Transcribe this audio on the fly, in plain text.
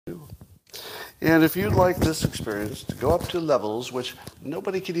And if you'd like this experience to go up to levels which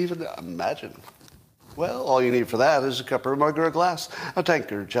nobody can even imagine, well, all you need for that is a cup or a mug or a glass, a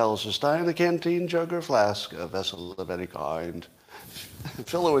tankard, chalice or stein, a canteen, jug or flask, a vessel of any kind.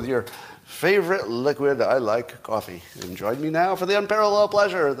 Fill it with your favorite liquid. I like coffee. And join me now for the unparalleled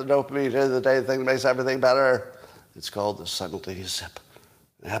pleasure, the dopamine of the day thing that makes everything better. It's called the simultaneous sip.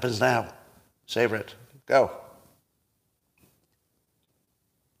 It happens now. Savor it. Go.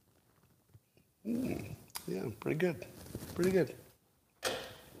 Yeah, pretty good. Pretty good.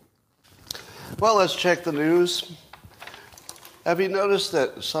 Well, let's check the news. Have you noticed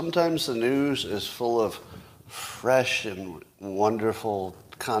that sometimes the news is full of fresh and wonderful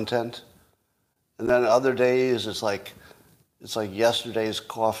content? And then other days it's like yesterday's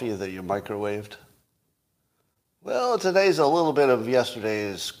coffee that you microwaved? Well, today's a little bit of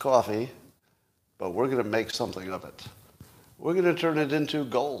yesterday's coffee, but we're going to make something of it. We're going to turn it into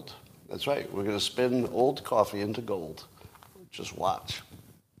gold. That's right. We're going to spin old coffee into gold. Just watch.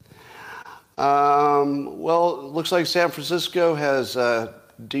 Well, it looks like San Francisco has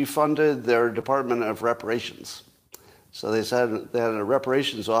defunded their Department of Reparations. So they said they had a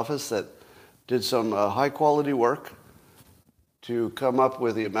reparations office that did some high-quality work to come up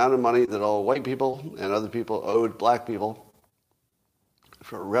with the amount of money that all white people and other people owed black people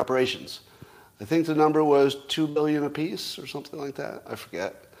for reparations. I think the number was $2 billion apiece or something like that. I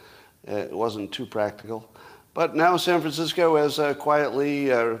forget. It wasn't too practical. But now San Francisco has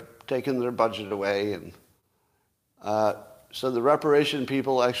quietly taken their budget away. And so the reparation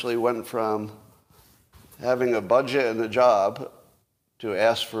people actually went from having a budget and a job to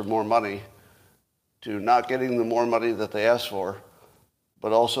ask for more money to not getting the more money that they asked for,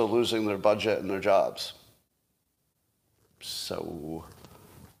 but also losing their budget and their jobs. So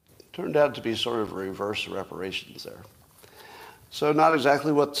it turned out to be sort of reverse reparations there. So not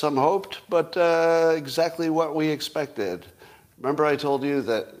exactly what some hoped, but exactly what we expected. Remember I told you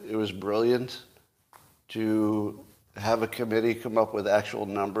that it was brilliant to have a committee come up with actual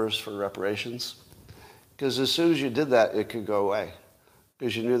numbers for reparations? Because as soon as you did that, it could go away.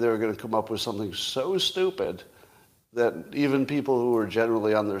 Because you knew they were going to come up with something so stupid that even people who were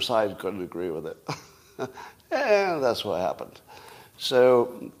generally on their side couldn't agree with it. And that's what happened.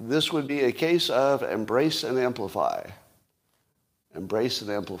 So this would be a case of embrace and amplify. Embrace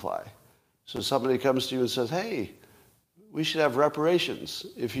and amplify. So somebody comes to you and says, hey, we should have reparations.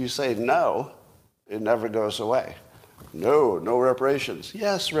 If you say no, it never goes away. No reparations.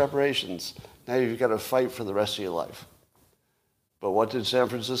 Yes, reparations. Now you've got to fight for the rest of your life. But what did San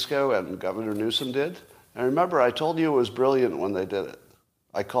Francisco and Governor Newsom did? And remember, I told you it was brilliant when they did it.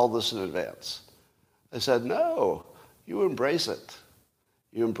 I called this in advance. I said, no, you embrace it.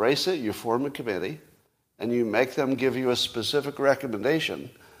 You embrace it, you form a committee, and you make them give you a specific recommendation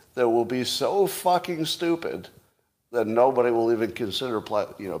that will be so fucking stupid that nobody will even consider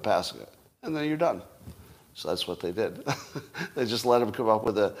passing it. And then you're done. So that's what they did. They just let them come up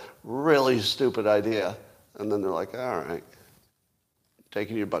with a really stupid idea, and then they're like, all right,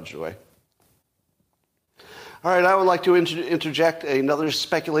 taking your budget away. All right, I would like to interject another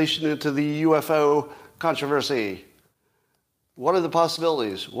speculation into the UFO controversy. What are the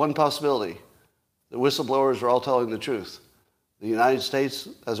possibilities? One possibility. The whistleblowers are all telling the truth. The United States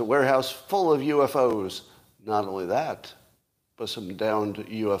has a warehouse full of UFOs. Not only that, but some downed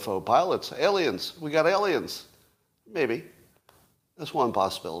UFO pilots. Aliens. We got aliens. Maybe. That's one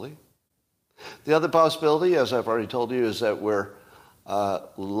possibility. The other possibility, as I've already told you, is that we're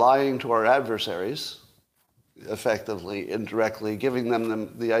lying to our adversaries, effectively, indirectly, giving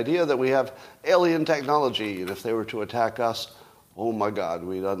them the idea that we have alien technology, and if they were to attack us, oh my God,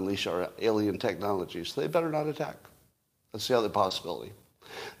 we'd unleash our alien technology. So they better not attack. That's the other possibility.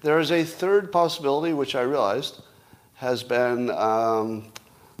 There is a third possibility, which I realized has been,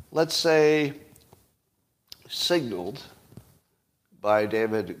 let's say, signaled by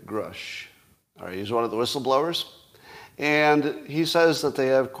David Grush. All right, he's one of the whistleblowers. And he says that they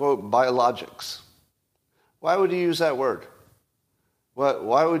have, quote, biologics. Why would you use that word?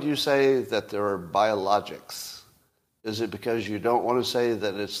 Why would you say that there are biologics? Is it because you don't want to say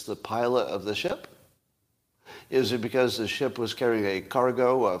that it's the pilot of the ship? Is it because the ship was carrying a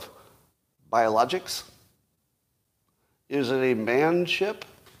cargo of biologics? Is it a manned ship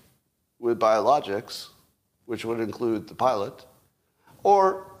with biologics, which would include the pilot?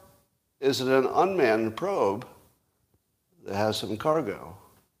 Or is it an unmanned probe that has some cargo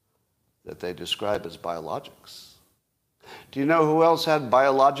that they describe as biologics? Do you know who else had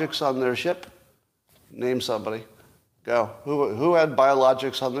biologics on their ship? Name somebody. Go. Who had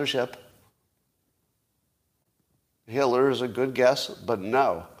biologics on their ship? Hitler is a good guess, but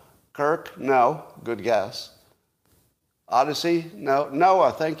no. Kirk, no, good guess. Odyssey, no.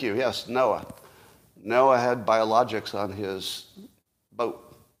 Noah, thank you, yes, Noah. Noah had biologics on his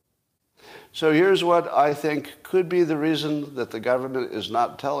boat. So here's what I think could be the reason that the government is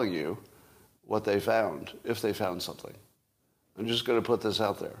not telling you what they found, if they found something. I'm just going to put this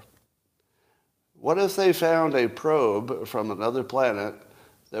out there. What if they found a probe from another planet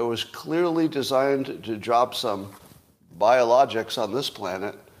that was clearly designed to drop some biologics on this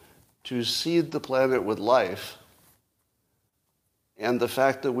planet to seed the planet with life, and the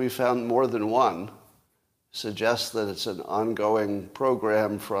fact that we found more than one suggests that it's an ongoing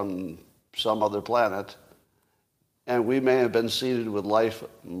program from some other planet, and we may have been seeded with life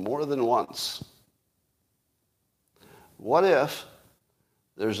more than once. What if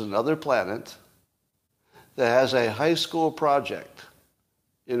there's another planet that has a high school project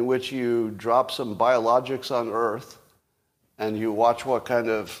in which you drop some biologics on Earth and you watch what kind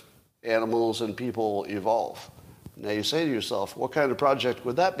of animals and people evolve? Now you say to yourself, what kind of project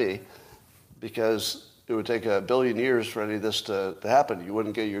would that be? Because it would take 1 billion years for any of this to happen. You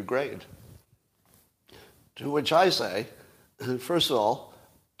wouldn't get your grade. To which I say, first of all,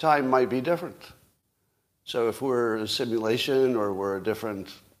 time might be different. So if we're a simulation or we're a different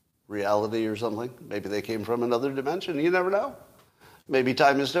reality or something, maybe they came from another dimension. You never know. Maybe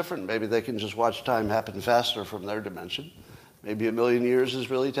time is different. Maybe they can just watch time happen faster from their dimension. Maybe 1 million years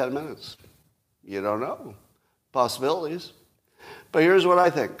is really 10 minutes. You don't know. Possibilities. But here's what I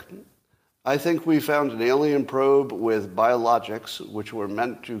think. I think we found an alien probe with biologics which were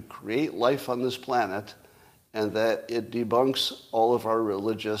meant to create life on this planet, and that it debunks all of our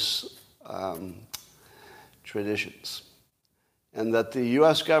religious traditions. And that the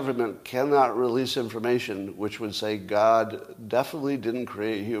U.S. government cannot release information which would say God definitely didn't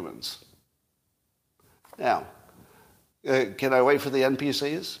create humans. Now, can I wait for the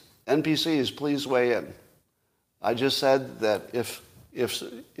NPCs? NPCs, please weigh in. I just said that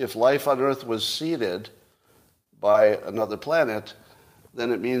if life on Earth was seeded by another planet,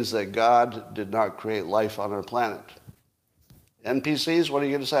 then it means that God did not create life on our planet. NPCs, what are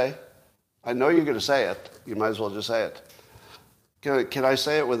you going to say? I know you're going to say it. You might as well just say it. Can I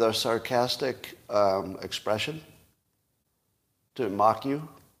say it with a sarcastic expression to mock you?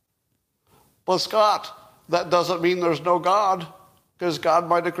 But Scott, that doesn't mean there's no God, because God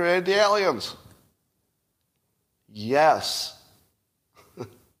might have created the aliens. Yes.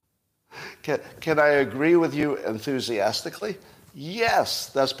 Can I agree with you enthusiastically? Yes,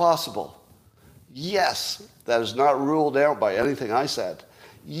 that's possible. Yes, that is not ruled out by anything I said.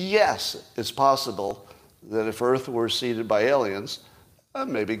 Yes, it's possible that if Earth were seeded by aliens,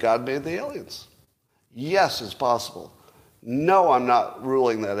 maybe God made the aliens. Yes, it's possible. No, I'm not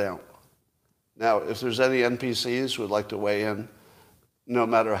ruling that out. Now, if there's any NPCs who would like to weigh in, no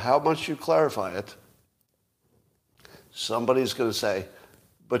matter how much you clarify it, somebody's going to say,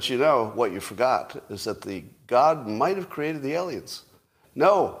 but you know, what you forgot is that the God might have created the aliens.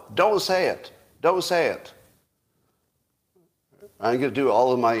 No, don't say it. Don't say it. I'm going to do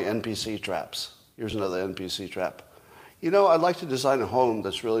all of my NPC traps. Here's another NPC trap. You know, I'd like to design a home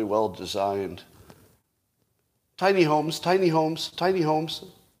that's really well designed. Tiny homes, tiny homes, tiny homes.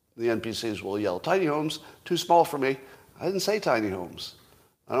 The NPCs will yell, tiny homes, too small for me. I didn't say tiny homes.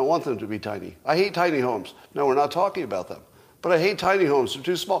 I don't want them to be tiny. I hate tiny homes. No, we're not talking about them. But I hate tiny homes. They're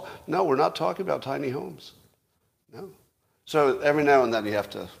too small. No, we're not talking about tiny homes. No. So every now and then you have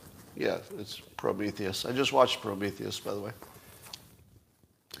to, it's Prometheus. I just watched Prometheus, by the way.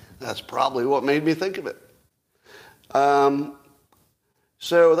 That's probably what made me think of it.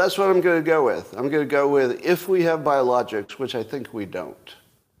 So that's what I'm going to go with. I'm going to go with if we have biologics, which I think we don't.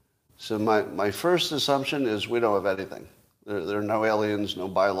 So my first assumption is we don't have anything. There are no aliens, no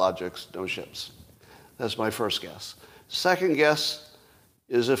biologics, no ships. That's my first guess. Second guess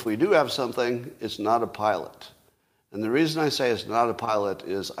is if we do have something, it's not a pilot. And the reason I say it's not a pilot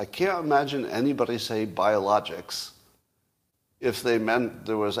is I can't imagine anybody say biologics if they meant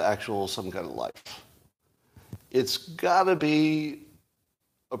there was some kind of life. It's got to be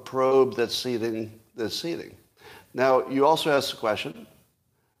a probe that's seeding. Now, you also ask the question,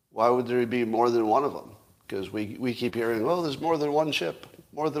 why would there be more than one of them? Because we keep hearing, oh, there's more than one ship,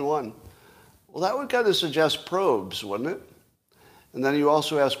 more than one. Well, that would kind of suggest probes, wouldn't it? And then you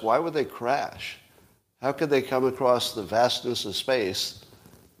also ask, why would they crash? How could they come across the vastness of space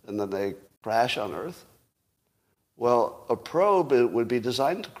and then they crash on Earth? Well, a probe would be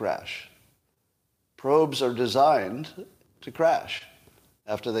designed to crash. Probes are designed to crash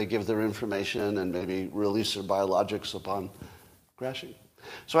after they give their information and maybe release their biologics upon crashing.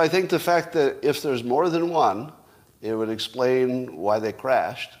 So I think the fact that if there's more than one, It would explain why they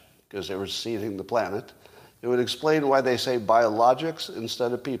crashed, because they were seeding the planet. It would explain why they say biologics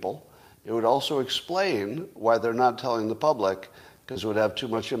instead of people. It would also explain why they're not telling the public, because it would have too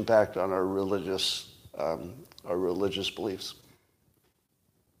much impact on our religious beliefs.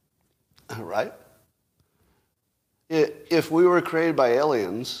 Right? If we were created by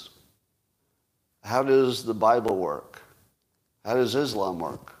aliens, how does the Bible work? How does Islam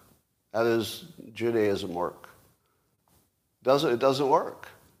work? How does Judaism work? It doesn't work.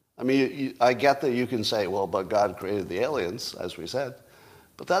 I mean, I get that you can say, well, but God created the aliens, as we said,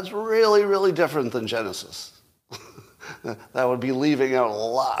 but that's really, really different than Genesis. That would be leaving out a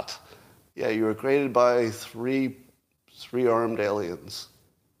lot. Yeah, you were created by three-armed aliens.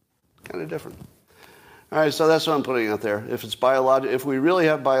 Kind of different. All right, so that's what I'm putting out there. If it's if we really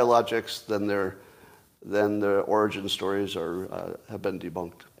have biologics, then the origin stories have been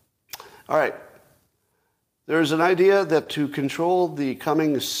debunked. All right. There's an idea that to control the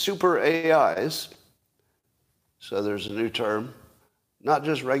coming super AIs, so there's a new term, not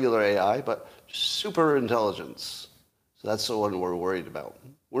just regular AI, but super intelligence. So that's the one we're worried about.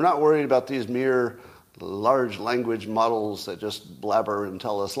 We're not worried about these mere large language models that just blabber and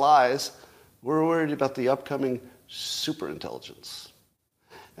tell us lies. We're worried about the upcoming super intelligence.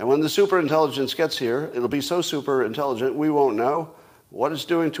 And when the super intelligence gets here, it'll be so super intelligent we won't know what it's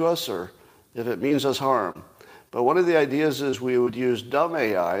doing to us or if it means us harm. But one of the ideas is we would use dumb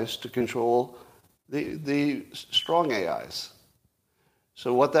AIs to control the strong AIs.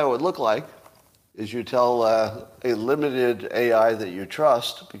 So what that would look like is you tell a limited AI that you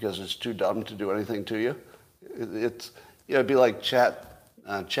trust because it's too dumb to do anything to you. It'd be like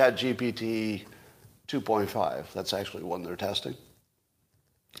ChatGPT 2.5. That's actually one they're testing.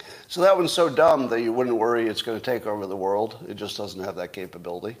 So that one's so dumb that you wouldn't worry it's going to take over the world. It just doesn't have that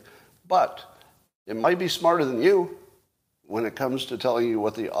capability. But it might be smarter than you when it comes to telling you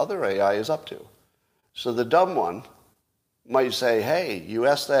what the other AI is up to. So the dumb one might say, hey, you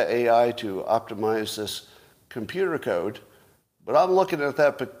asked that AI to optimize this computer code, but I'm looking at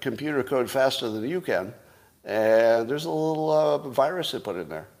that computer code faster than you can, and there's a little virus they put in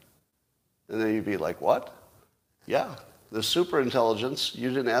there. And then you'd be like, what? Yeah, the super intelligence, you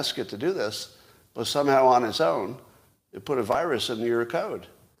didn't ask it to do this, but somehow on its own, it put a virus in your code.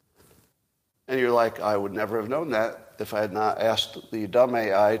 And you're like, I would never have known that if I had not asked the dumb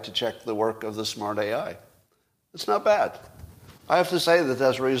AI to check the work of the smart AI. It's not bad. I have to say that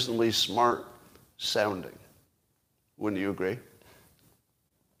that's reasonably smart sounding. Wouldn't you agree?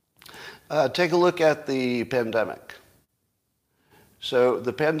 Take a look at the pandemic. So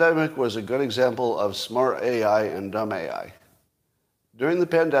the pandemic was a good example of smart AI and dumb AI. During the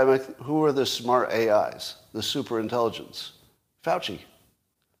pandemic, who were the smart AIs, the super intelligence? Fauci,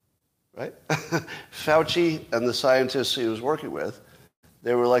 right? Fauci and the scientists he was working with,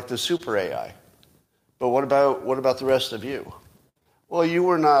 they were like the super AI. But what about the rest of you? Well, you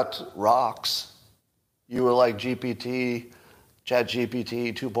were not rocks. You were like ChatGPT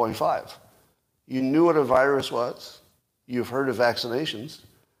 2.5. You knew what a virus was. You've heard of vaccinations.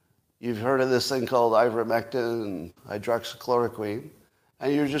 You've heard of this thing called ivermectin and hydroxychloroquine.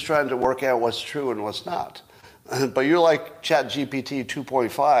 And you're just trying to work out what's true and what's not. But you're like ChatGPT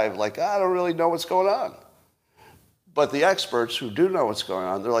 2.5, like, I don't really know what's going on. But the experts who do know what's going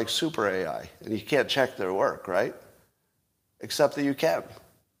on, they're like super AI, and you can't check their work, right? Except that you can.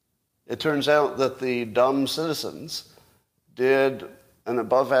 It turns out that the dumb citizens did an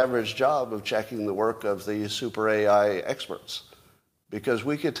above-average job of checking the work of the super AI experts because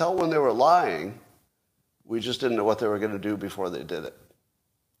we could tell when they were lying. We just didn't know what they were going to do before they did it.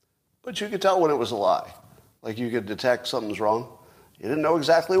 But you could tell when it was a lie. Like you could detect something's wrong. You didn't know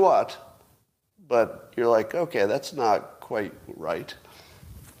exactly what, but you're like, okay, that's not quite right.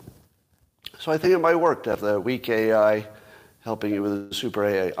 So I think it might work to have the weak AI helping you with the super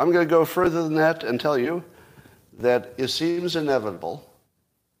AI. I'm going to go further than that and tell you that it seems inevitable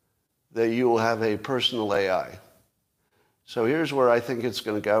that you will have a personal AI. So here's where I think it's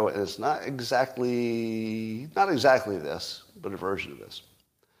going to go, and it's not exactly this, but a version of this.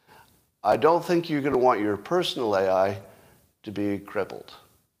 I don't think you're going to want your personal AI to be crippled.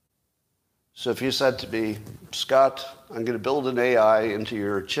 So if you said to me, Scott, I'm going to build an AI into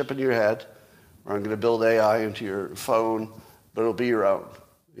your chip in your head, or I'm going to build AI into your phone, but it'll be your own.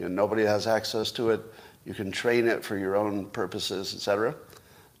 You know, nobody has access to it. You can train it for your own purposes, etc.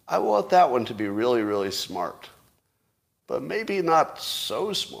 I want that one to be really, really smart. But maybe not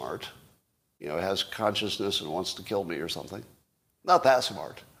so smart. You know, it has consciousness and wants to kill me or something. Not that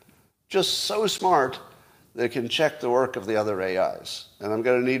smart. Just so smart that it can check the work of the other AIs. And I'm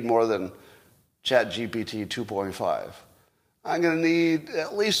going to need more than ChatGPT 2.5. I'm going to need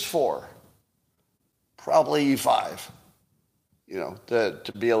at least 4, probably 5,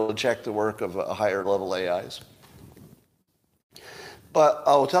 to be able to check the work of higher level AIs. But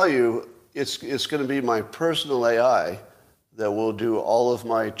I'll tell you, it's going to be my personal AI that will do all of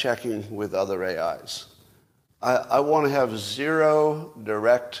my checking with other AIs. I want to have zero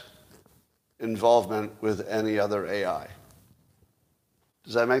direct involvement with any other AI.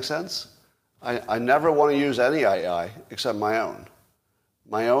 Does that make sense? I never want to use any AI except my own.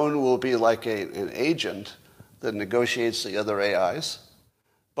 My own will be like an agent that negotiates the other AIs,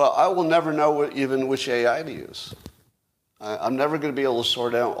 but I will never know even which AI to use. I'm never going to be able to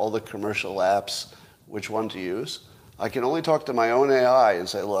sort out all the commercial apps, which one to use. I can only talk to my own AI and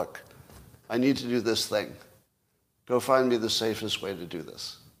say, look, I need to do this thing. Go find me the safest way to do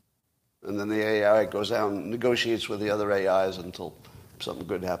this. And then the AI goes out and negotiates with the other AIs until something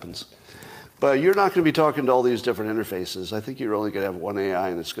good happens. But you're not going to be talking to all these different interfaces. I think you're only going to have one AI,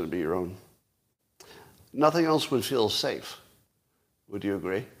 and it's going to be your own. Nothing else would feel safe. Would you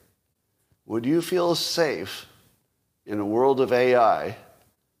agree? Would you feel safe in a world of AI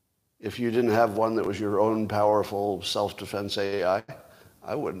if you didn't have one that was your own powerful self-defense AI?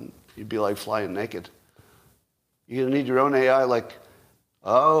 I wouldn't. You'd be like flying naked. You're going to need your own AI like,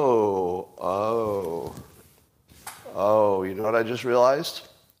 oh, you know what I just realized?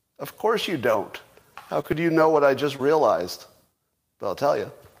 Of course you don't. How could you know what I just realized? But I'll tell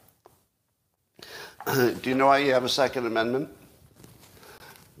you. Do you know why you have a Second Amendment?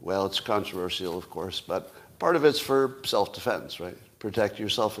 Well, it's controversial, of course, but part of it's for self-defense, right? Protect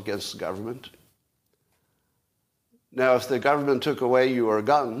yourself against the government. Now, if the government took away your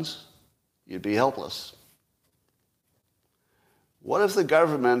guns, you'd be helpless. What if the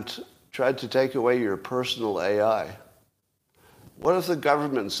government tried to take away your personal AI? What if the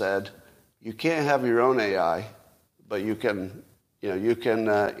government said, you can't have your own AI, but you can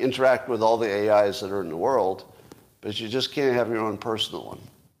interact with all the AIs that are in the world, but you just can't have your own personal one?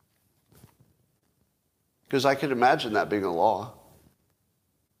 Because I can imagine that being a law.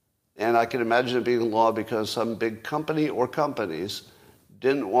 And I can imagine it being a law because some big company or companies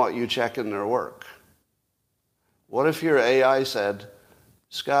didn't want you checking their work. What if your AI said,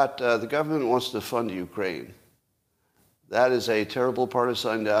 Scott, the government wants to fund Ukraine. That is a terrible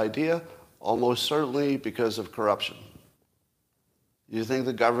partisan idea, almost certainly because of corruption. You think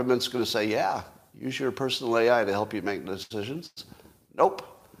the government's going to say, yeah, use your personal AI to help you make decisions? Nope.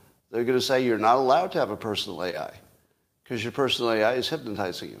 They're going to say you're not allowed to have a personal AI because your personal AI is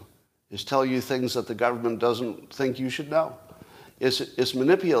hypnotizing you. It's telling you things that the government doesn't think you should know. It's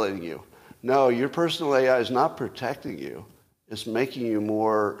manipulating you. No, your personal AI is not protecting you. It's making you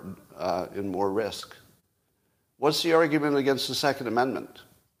more in more risk. What's the argument against the Second Amendment?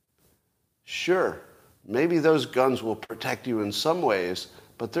 Sure, maybe those guns will protect you in some ways,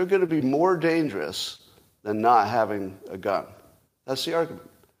 but they're going to be more dangerous than not having a gun. That's the argument.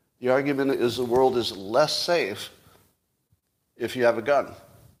 The argument is the world is less safe if you have a gun.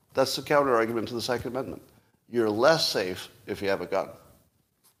 That's the counter-argument to the Second Amendment. You're less safe if you have a gun.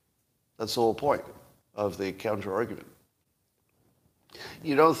 That's the whole point of the counter-argument.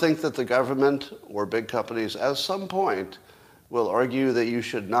 You don't think that the government or big companies at some point will argue that you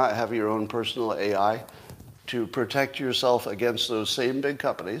should not have your own personal AI to protect yourself against those same big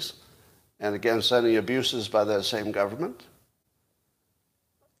companies and against any abuses by that same government?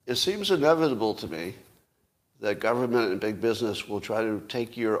 It seems inevitable to me that government and big business will try to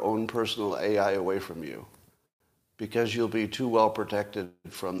take your own personal AI away from you because you'll be too well protected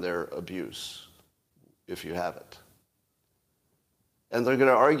from their abuse if you have it. And they're going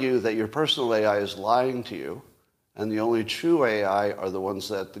to argue that your personal AI is lying to you, and the only true AI are the ones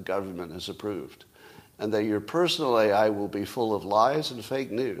that the government has approved. And that your personal AI will be full of lies and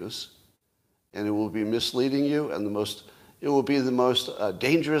fake news, and it will be misleading you, and it will be the most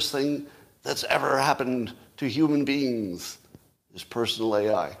dangerous thing that's ever happened to human beings, is personal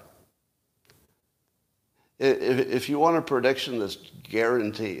AI. If you want a prediction that's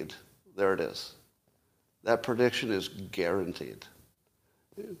guaranteed, there it is. That prediction is guaranteed.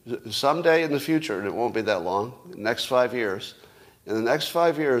 Someday in the future, and it won't be that long, the next 5 years, in the next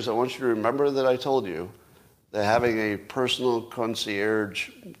 5 years, I want you to remember that I told you that having a personal concierge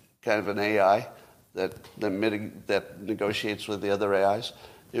kind of an AI that negotiates with the other AIs,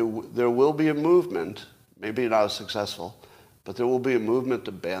 there will be a movement, maybe not as successful, but there will be a movement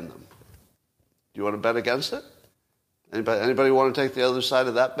to ban them. Do you want to bet against it? Anybody want to take the other side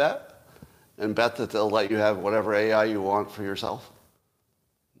of that bet and bet that they'll let you have whatever AI you want for yourself?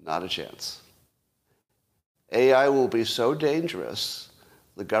 Not a chance. AI will be so dangerous,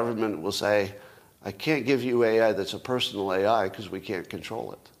 the government will say, I can't give you AI that's a personal AI because we can't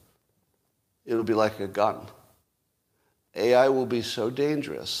control it. It'll be like a gun. AI will be so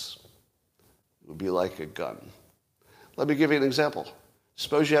dangerous, it will be like a gun. Let me give you an example.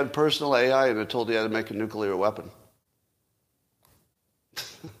 Suppose you had personal AI and it told you how to make a nuclear weapon.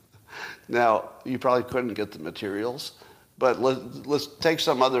 Now, you probably couldn't get the materials, but let's take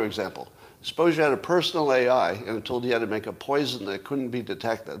some other example. Suppose you had a personal AI and it told you how to make a poison that couldn't be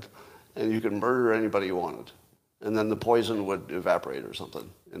detected, and you could murder anybody you wanted. And then the poison would evaporate or something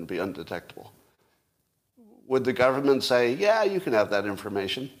and be undetectable. Would the government say, yeah, you can have that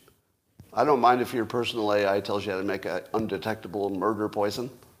information? I don't mind if your personal AI tells you how to make an undetectable murder poison.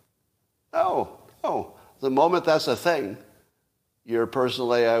 No. The moment that's a thing, your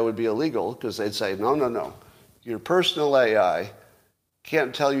personal AI would be illegal because they'd say, no. Your personal AI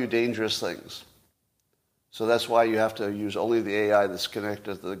can't tell you dangerous things. So that's why you have to use only the AI that's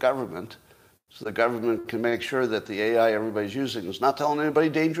connected to the government, so the government can make sure that the AI everybody's using is not telling anybody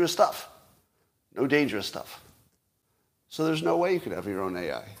dangerous stuff. No dangerous stuff. So there's no way you could have your own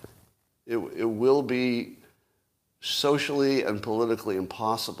AI. It will be socially and politically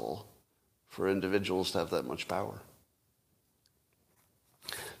impossible for individuals to have that much power.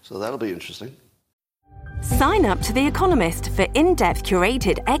 So that'll be interesting. Sign up to The Economist for in-depth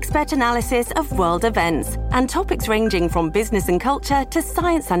curated expert analysis of world events and topics ranging from business and culture to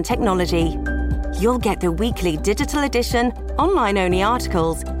science and technology. You'll get the weekly digital edition, online-only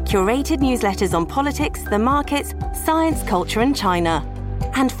articles, curated newsletters on politics, the markets, science, culture and China,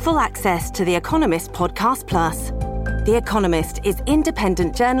 and full access to The Economist Podcast Plus. The Economist is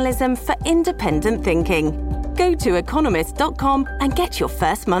independent journalism for independent thinking. Go to economist.com and get your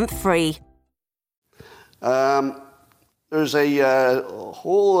first month free. There's a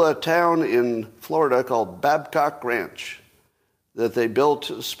whole town in Florida called Babcock Ranch that they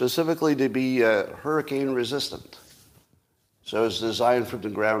built specifically to be hurricane resistant. So it's designed from the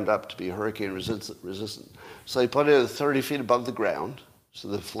ground up to be hurricane resistant. So they put it 30 feet above the ground so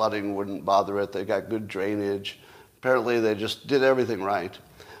the flooding wouldn't bother it. They got good drainage. Apparently they just did everything right.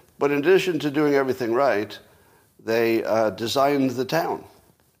 But in addition to doing everything right, they designed the town.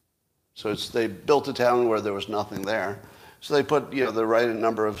 So they built a town where there was nothing there. So they put the right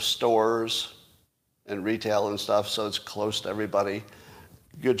number of stores and retail and stuff, so it's close to everybody.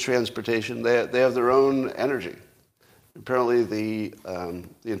 Good transportation. They have their own energy. Apparently the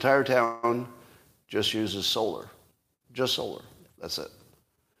entire town just uses solar. Just solar. That's it.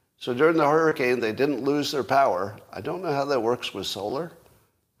 So during the hurricane, they didn't lose their power. I don't know how that works with solar.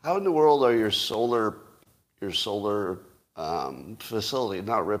 How in the world are your solar facility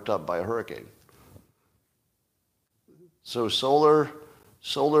not ripped up by a hurricane? So solar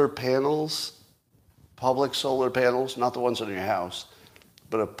panels, public solar panels, not the ones in your house,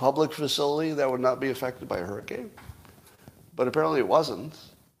 but a public facility that would not be affected by a hurricane. But apparently it wasn't.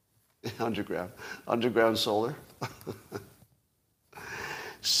 Underground solar.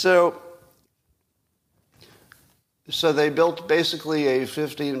 So they built basically a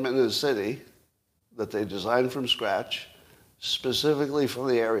 15-minute city that they designed from scratch, specifically for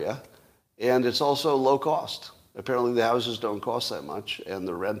the area, and it's also low cost. Apparently the houses don't cost that much, and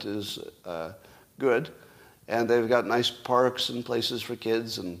the rent is good, and they've got nice parks and places for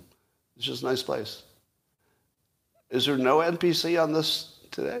kids, and it's just a nice place. Is there no NPC on this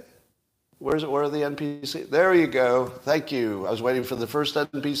today? Where are the NPC? There you go. Thank you. I was waiting for the first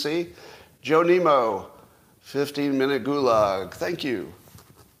NPC. Joe Nemo, 15-minute gulag. Thank you.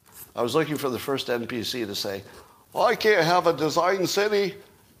 I was looking for the first NPC to say, I can't have a design city.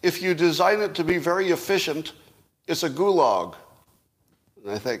 If you design it to be very efficient, it's a gulag.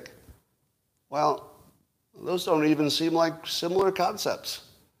 And I think, well, those don't even seem like similar concepts.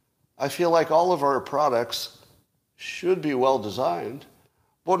 I feel like all of our products should be well designed.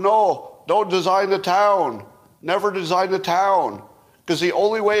 But no, don't design a town. Never design a town. Because the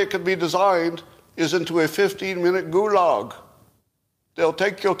only way it can be designed is into a 15-minute gulag. They'll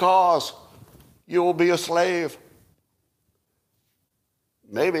take your cars. You will be a slave.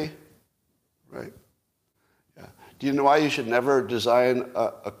 Maybe, right? Yeah. Do you know why you should never design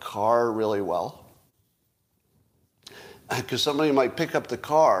a car really well? Because somebody might pick up the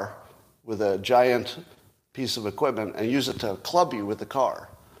car with a giant piece of equipment and use it to club you with the car.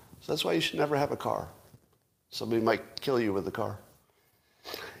 So that's why you should never have a car. Somebody might kill you with the car.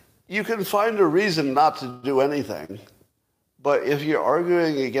 You can find a reason not to do anything, but if you're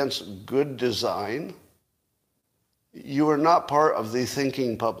arguing against good design, you are not part of the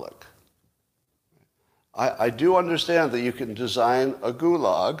thinking public. I do understand that you can design a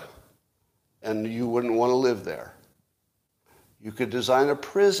gulag and you wouldn't want to live there. You could design a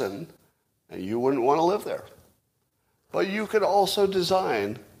prison and you wouldn't want to live there. But you could also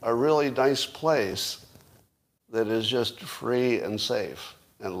design a really nice place that is just free and safe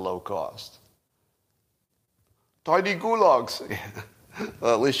and low cost. Tiny gulags.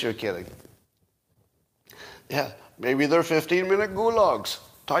 Well, at least you're kidding. Yeah, maybe they're 15-minute gulags.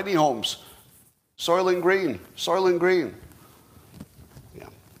 Tiny homes. Soylent Green. Yeah,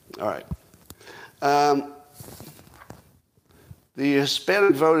 all right. The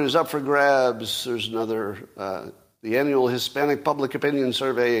Hispanic vote is up for grabs. There's another, the annual Hispanic Public Opinion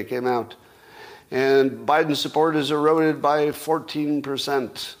Survey. It came out. And Biden's support is eroded by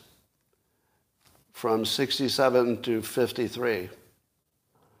 14% from 67 to 53.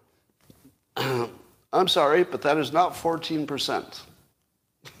 I'm sorry, but that is not 14%.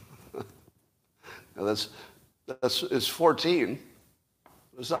 Now it's 14.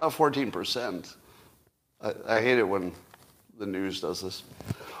 It's not 14%. I hate it when the news does this.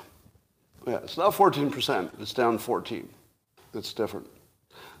 Yeah, it's not 14%. It's down 14. It's different.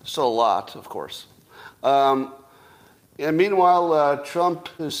 Still a lot, of course. And meanwhile, Trump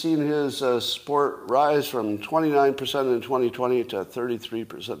has seen his support rise from 29% in 2020 to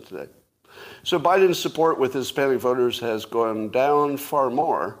 33% today. So Biden's support with Hispanic voters has gone down far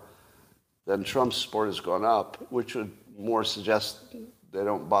more than Trump's support has gone up, which would more suggest they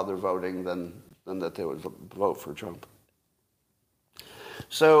don't bother voting than that they would vote for Trump.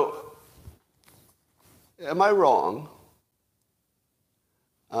 So, am I wrong?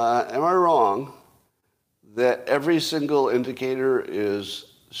 Am I wrong that every single indicator is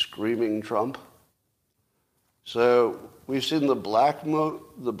screaming Trump? So we've seen the black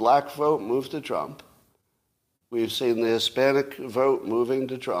vote move to Trump. We've seen the Hispanic vote moving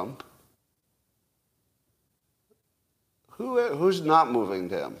to Trump. Who's not moving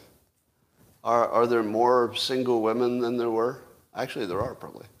to him? Are there more single women than there were? Actually, there are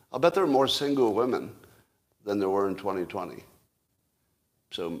probably. I'll bet there are more single women than there were in 2020.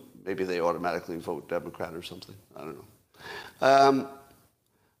 So maybe they automatically vote Democrat or something. I don't know.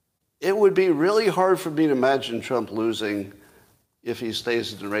 It would be really hard for me to imagine Trump losing if he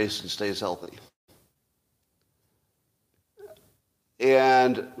stays in the race and stays healthy.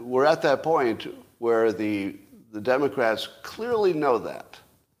 And we're at that point where the Democrats clearly know that.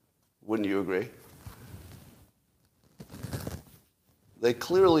 Wouldn't you agree? They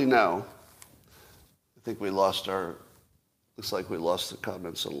clearly know. I think looks like we lost the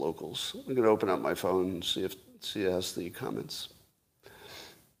comments on locals. I'm going to open up my phone and see it has the comments.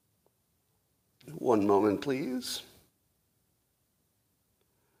 One moment, please.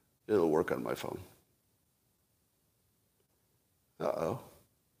 It'll work on my phone. Uh-oh.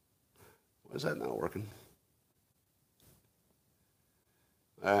 Why is that not working?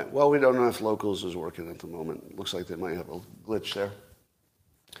 All right. Well, we don't know if locals is working at the moment. Looks like they might have a glitch there.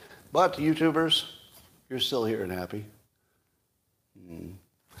 But YouTubers, you're still here and happy.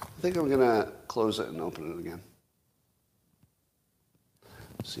 I think I'm going to close it and open it again.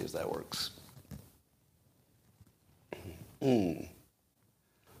 See if that works.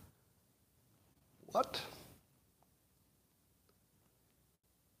 What?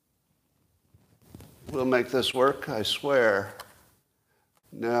 We'll make this work, I swear.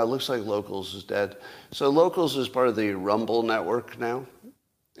 No, it looks like Locals is dead. So Locals is part of the Rumble network now.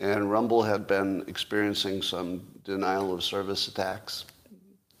 And Rumble had been experiencing some denial of service attacks,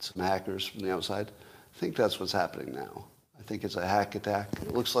 some hackers from the outside. I think that's what's happening now. I think it's a hack attack.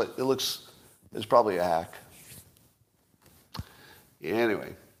 It's probably a hack.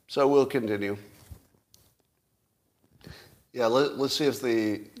 Anyway, so we'll continue. Yeah, let's see if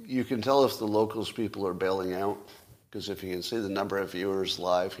you can tell if the Locals people are bailing out, because if you can see the number of viewers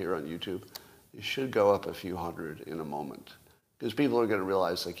live here on YouTube, it should go up a few hundred in a moment, because people are going to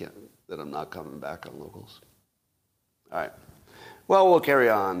realize that I'm not coming back on Locals. All right. Well, we'll carry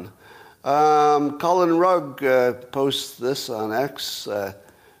on. Colin Rugg posts this on X.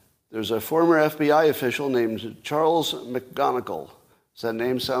 There's a former FBI official named Charles McGonigal. Does that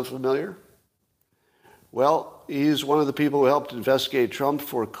name sound familiar? Well, he's one of the people who helped investigate Trump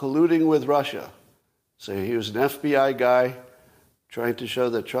for colluding with Russia. So he was an FBI guy trying to show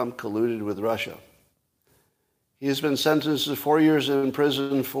that Trump colluded with Russia. He has been sentenced to 4 years in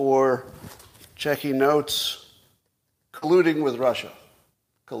prison for checking notes, colluding with Russia.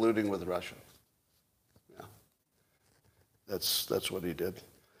 Colluding with Russia. Yeah. That's what he did.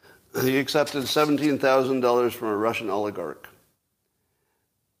 He accepted $17,000 from a Russian oligarch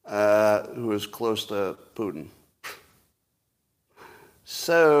who was close to Putin.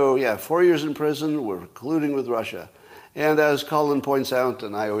 So, 4 years in prison, we're colluding with Russia. And as Colin points out,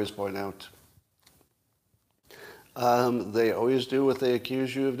 and I always point out, they always do what they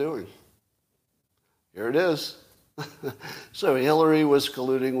accuse you of doing. Here it is. So Hillary was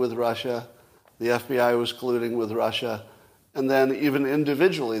colluding with Russia. The FBI was colluding with Russia. And then even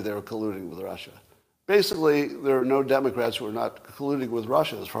individually, they were colluding with Russia. Basically, there are no Democrats who are not colluding with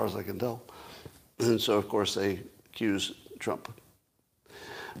Russia, as far as I can tell. And so, of course, they accuse Trump.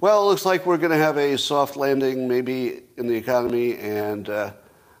 Well, it looks like we're going to have a soft landing maybe in the economy, and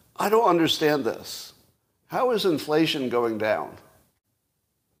I don't understand this. How is inflation going down?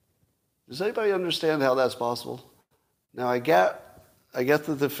 Does anybody understand how that's possible? Now, I get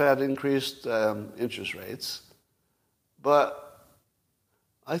that the Fed increased interest rates, but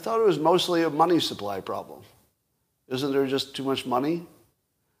I thought it was mostly a money supply problem. Isn't there just too much money?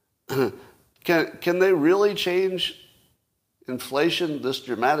 Can they really change inflation this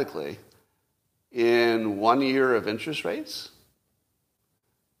dramatically in 1 year of interest rates?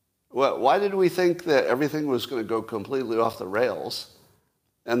 Well, why did we think that everything was going to go completely off the rails,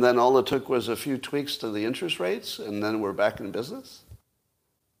 and then all it took was a few tweaks to the interest rates, and then we're back in business?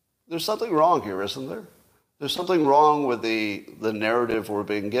 There's something wrong here, isn't there? There's something wrong with the narrative we're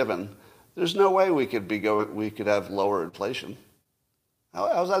being given. There's no way we could have lower inflation.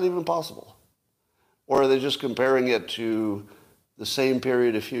 How's that even possible? Or are they just comparing it to the same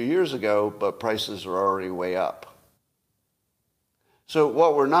period a few years ago, but prices are already way up? So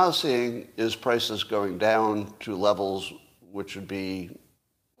what we're now seeing is prices going down to levels which would be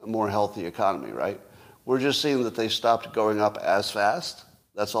a more healthy economy, right? We're just seeing that they stopped going up as fast.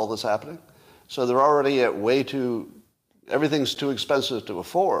 That's all that's happening. So they're already at everything's too expensive to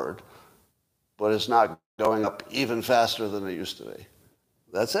afford, but it's not going up even faster than it used to be.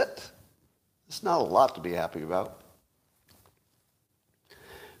 That's it. It's not a lot to be happy about.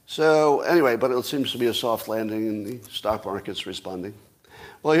 So anyway, but it seems to be a soft landing and the stock market's responding.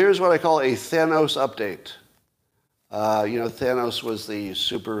 Well, here's what I call a Thanos update. Thanos was the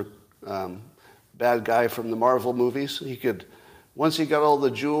super bad guy from the Marvel movies. Once he got all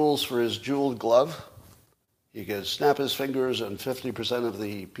the jewels for his jeweled glove, he could snap his fingers and 50% of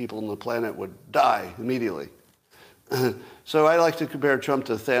the people on the planet would die immediately. So I like to compare Trump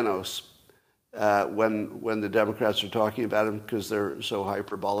to Thanos when the Democrats are talking about him because they're so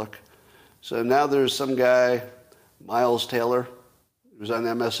hyperbolic. So now there's some guy, Miles Taylor, who's on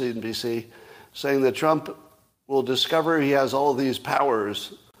MSNBC, saying that Trump will discover he has all these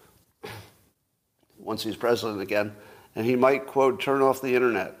powers once he's president again, and he might, quote, turn off the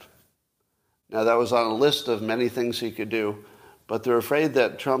internet. Now, that was on a list of many things he could do, but they're afraid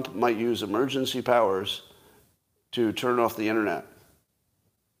that Trump might use emergency powers to turn off the internet.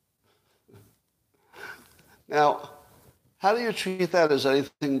 Now, how do you treat that as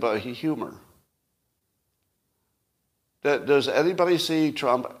anything but humor? Does anybody see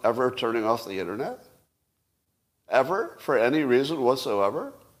Trump ever turning off the internet? Ever? For any reason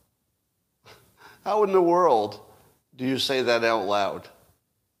whatsoever? How in the world do you say that out loud?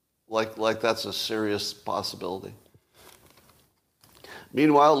 Like that's a serious possibility.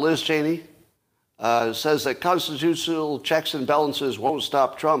 Meanwhile, Liz Cheney says that constitutional checks and balances won't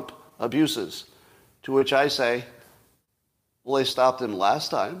stop Trump abuses, to which I say, well, they stopped him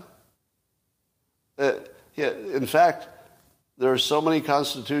last time. In fact, there are so many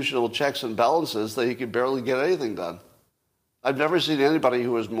constitutional checks and balances that he could barely get anything done. I've never seen anybody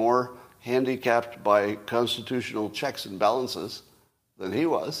who was more handicapped by constitutional checks and balances than he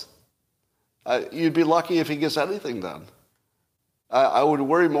was. You'd be lucky if he gets anything done. I would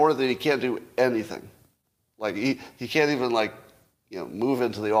worry more that he can't do anything. Like he can't even move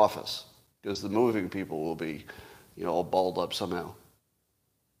into the office because the moving people will be, all balled up somehow.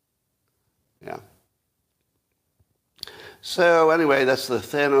 Yeah. So anyway, that's the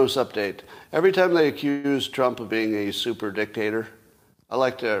Thanos update. Every time they accuse Trump of being a super dictator, I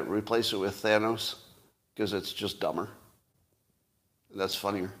like to replace it with Thanos because it's just dumber. That's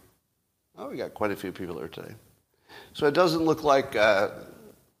funnier. Oh, we got quite a few people here today. So it doesn't look like Locals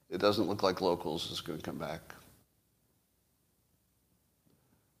is going to come back.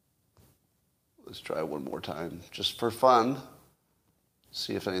 Let's try one more time, just for fun.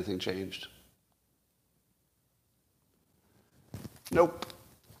 See if anything changed. Nope.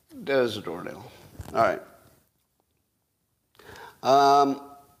 There's a doornail. All right.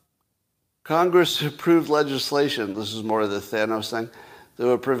 Congress approved legislation. This is more of the Thanos thing. That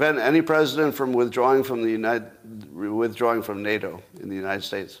would prevent any president from withdrawing from NATO in the United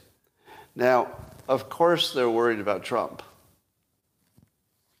States. Now, of course, they're worried about Trump.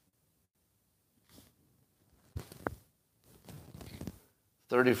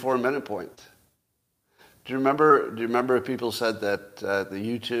 $34-minute point. Do you remember people said that the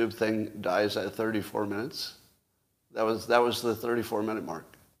YouTube thing dies at 34 minutes? That was the 34-minute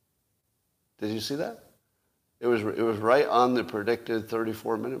mark. Did you see that? It was right on the predicted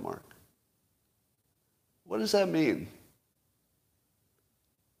 34-minute mark. What does that mean?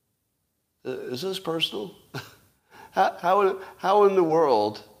 Is this personal? How in the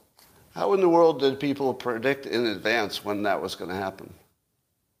world did people predict in advance when that was going to happen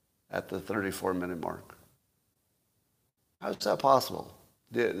at the 34-minute mark? How is that possible?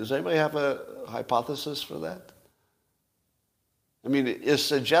 Does anybody have a hypothesis for that? I mean, it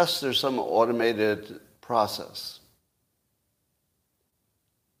suggests there's some automated process.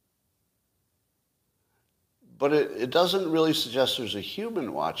 But it doesn't really suggest there's a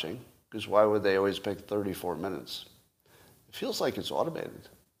human watching, because why would they always pick 34 minutes? It feels like it's automated.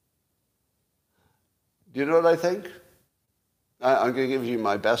 Do you know what I think? I'm going to give you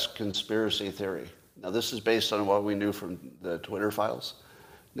my best conspiracy theory. Now, this is based on what we knew from the Twitter files.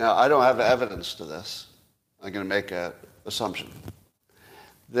 Now, I don't have evidence to this. I'm going to make an assumption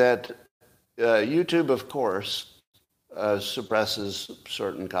that YouTube, of course, suppresses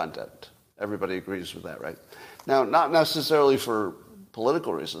certain content. Everybody agrees with that, right? Now, not necessarily for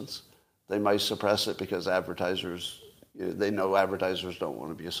political reasons. They might suppress it because they know advertisers don't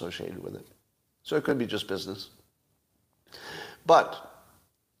want to be associated with it. So it could be just business. But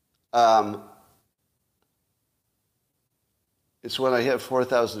it's when I hit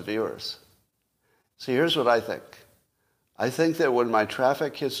 4,000 viewers. See, here's what I think. I think that when my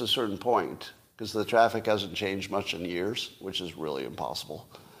traffic hits a certain point, because the traffic hasn't changed much in years, which is really impossible,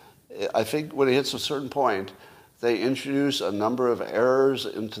 I think when it hits a certain point, they introduce a number of errors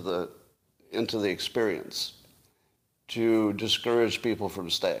into the experience to discourage people from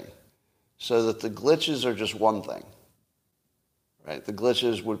staying. So that the glitches are just one thing. Right? The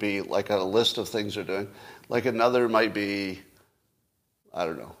glitches would be like a list of things they're doing. Like another might be, I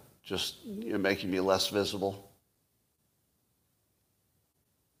don't know, just making me less visible.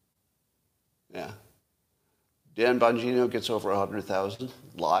 Yeah. Dan Bongino gets over 100,000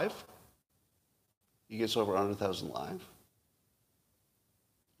 live. He gets over 100,000 live.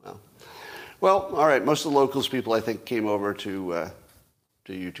 Well, all right. Most of the Locals people, I think, came over to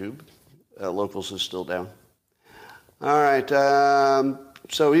YouTube. Locals is still down. All right.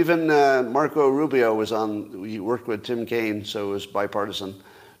 So even Marco Rubio was on. He worked with Tim Kaine, so it was bipartisan,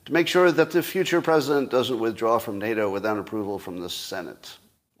 to make sure that the future president doesn't withdraw from NATO without approval from the Senate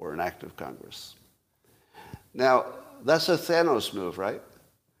or an act of Congress. Now, that's a Thanos move, right?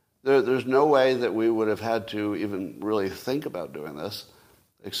 There's no way that we would have had to even really think about doing this,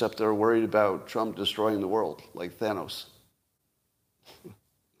 except they're worried about Trump destroying the world, like Thanos.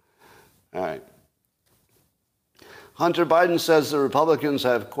 All right. Hunter Biden says the Republicans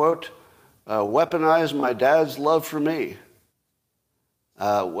have, quote, weaponized my dad's love for me.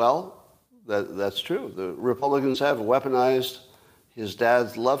 Well, that's true. The Republicans have weaponized his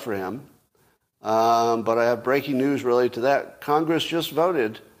dad's love for him. But I have breaking news related to that. Congress just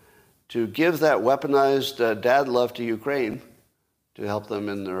voted to give that weaponized dad love to Ukraine to help them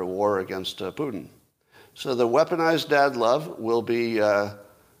in their war against Putin. So the weaponized dad love will be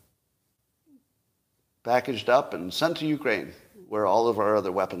packaged up and sent to Ukraine, where all of our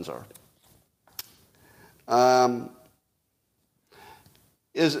other weapons are.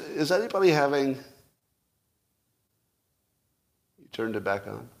 Is anybody having... You turned it back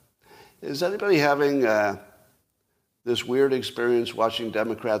on. Is anybody having this weird experience watching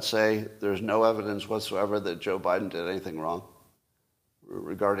Democrats say there's no evidence whatsoever that Joe Biden did anything wrong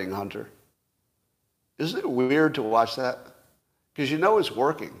regarding Hunter? Isn't it weird to watch that? Because it's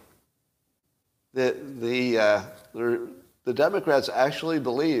working. The Democrats actually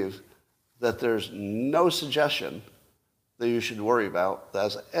believe that there's no suggestion that you should worry about that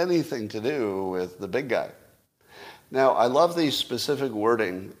has anything to do with the big guy. Now, I love the specific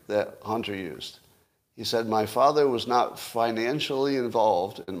wording that Hunter used. He said, my father was not financially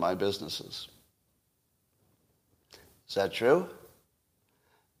involved in my businesses. Is that true?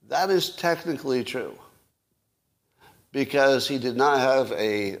 That is technically true, because he did not have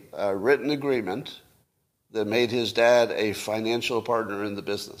a written agreement that made his dad a financial partner in the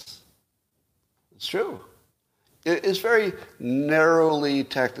business. It's true. It's very narrowly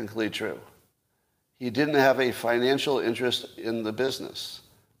technically true. He didn't have a financial interest in the business.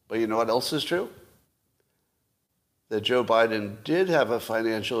 But you know what else is true? That Joe Biden did have a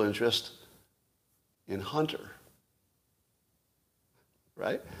financial interest in Hunter.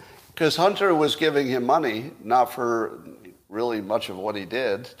 Right? Because Hunter was giving him money, not for really much of what he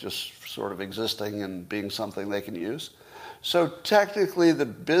did, just sort of existing and being something they can use. So technically, the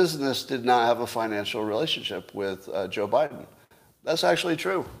business did not have a financial relationship with Joe Biden. That's actually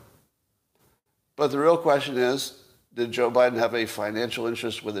true. But the real question is, did Joe Biden have a financial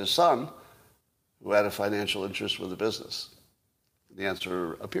interest with his son, who had a financial interest with the business? The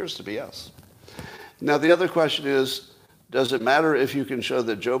answer appears to be yes. Now, the other question is, does it matter if you can show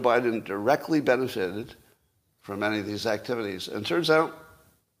that Joe Biden directly benefited from any of these activities? And it turns out,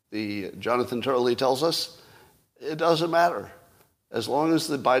 Jonathan Turley tells us, it doesn't matter. As long as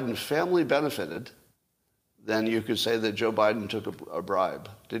the Biden family benefited, then you could say that Joe Biden took a bribe.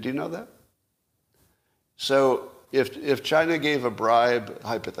 Did you know that? So if China gave a bribe,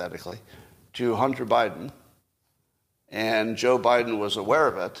 hypothetically, to Hunter Biden, and Joe Biden was aware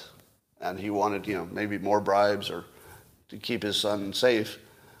of it, and he wanted, maybe more bribes or to keep his son safe,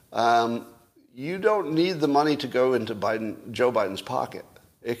 you don't need the money to go into Joe Biden's pocket.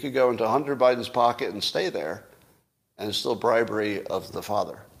 It could go into Hunter Biden's pocket and stay there, and it's still bribery of the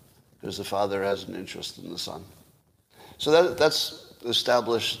father, because the father has an interest in the son. So that's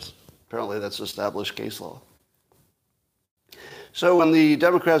established, apparently that's established case law. So when the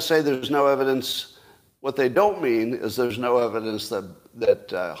Democrats say there's no evidence, what they don't mean is there's no evidence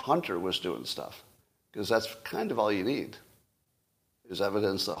that Hunter was doing stuff, because that's kind of all you need, is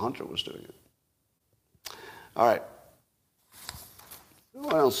evidence that Hunter was doing it. All right.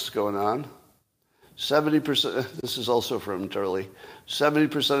 What else is going on? 70%, this is also from Turley,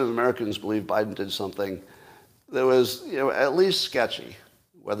 70% of Americans believe Biden did something that was, at least sketchy.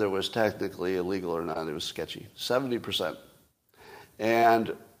 Whether it was technically illegal or not, it was sketchy. 70%.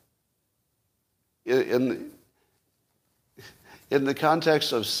 And in the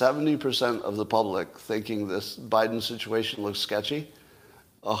context of 70% of the public thinking this Biden situation looks sketchy,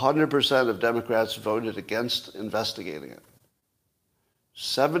 100% of Democrats voted against investigating it.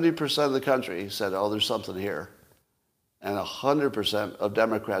 70% of the country said, oh, there's something here. And 100% of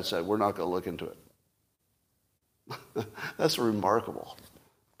Democrats said, we're not going to look into it. That's remarkable,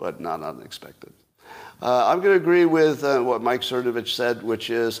 but not unexpected. I'm going to agree with what Mike Cernovich said, which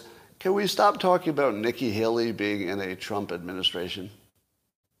is, can we stop talking about Nikki Haley being in a Trump administration?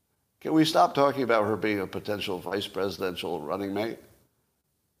 Can we stop talking about her being a potential vice presidential running mate?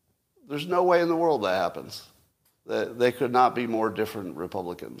 There's no way in the world that happens. They could not be more different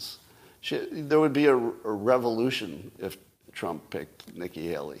Republicans. There would be a revolution if Trump picked Nikki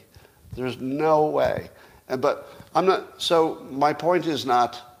Haley. There's no way. But I'm not. So my point is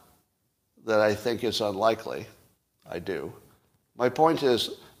not that I think it's unlikely. I do. My point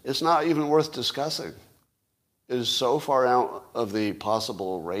is it's not even worth discussing. It is so far out of the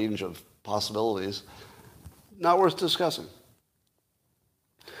possible range of possibilities, not worth discussing.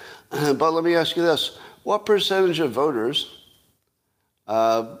 But let me ask you this. What percentage of voters,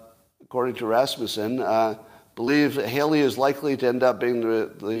 according to Rasmussen, believe Haley is likely to end up being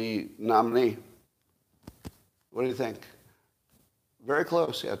the nominee? What do you think? Very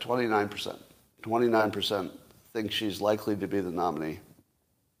close, yeah, 29%. 29% think she's likely to be the nominee.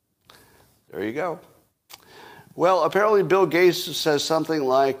 There you go. Well, apparently Bill Gates says something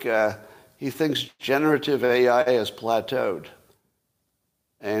like he thinks generative AI has plateaued.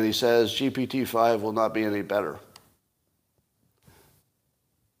 And he says GPT-5 will not be any better.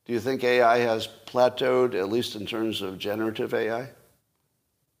 Do you think AI has plateaued, at least in terms of generative AI?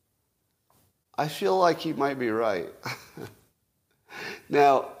 I feel like he might be right.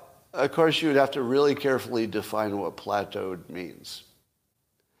 Now, of course, you would have to really carefully define what plateaued means.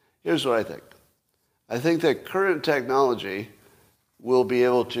 Here's what I think. I think that current technology will be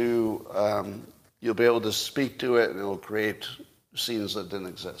able to, you'll be able to speak to it and it will create scenes that didn't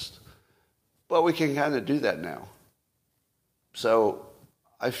exist. But we can kind of do that now. So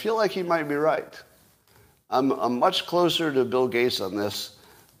I feel like he might be right. I'm much closer to Bill Gates on this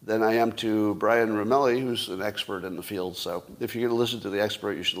than I am to Brian Romelli, who's an expert in the field. So if you're going to listen to the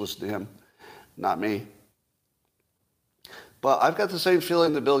expert, you should listen to him, not me. But I've got the same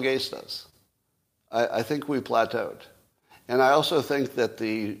feeling that Bill Gates does. I think we plateaued. And I also think that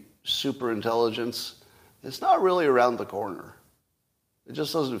the superintelligence is not really around the corner. It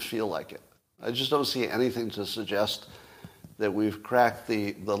just doesn't feel like it. I just don't see anything to suggest that we've cracked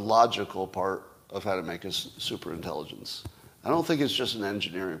the logical part of how to make us superintelligence. I don't think it's just an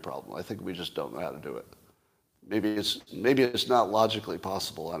engineering problem. I think we just don't know how to do it. Maybe it's not logically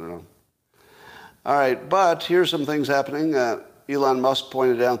possible. I don't know. All right, but here's some things happening. Elon Musk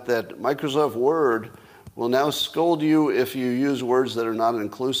pointed out that Microsoft Word will now scold you if you use words that are not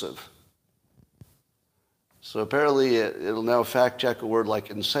inclusive. So apparently it'll now fact-check a word like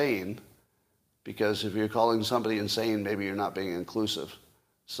insane, because if you're calling somebody insane, maybe you're not being inclusive.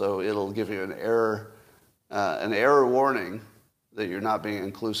 So it'll give you an error warning that you're not being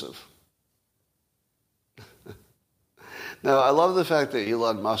inclusive. Now, I love the fact that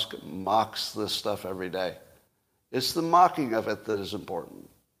Elon Musk mocks this stuff every day. It's the mocking of it that is important.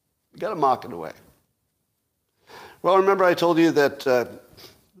 You got to mock it away. Well, remember I told you that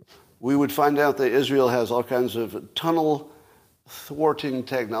we would find out that Israel has all kinds of tunnel thwarting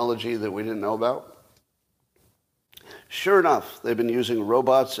technology that we didn't know about? Sure enough, they've been using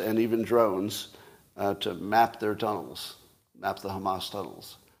robots and even drones to map their tunnels, map the Hamas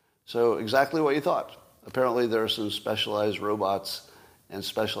tunnels. So exactly what you thought. Apparently there are some specialized robots and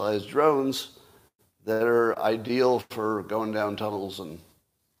specialized drones that are ideal for going down tunnels and,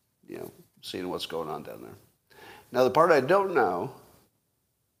 seeing what's going on down there. Now, the part I don't know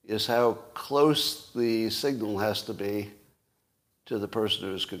is how close the signal has to be to the person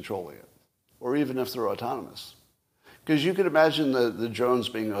who's controlling it, or even if they're autonomous. Because you can imagine the drones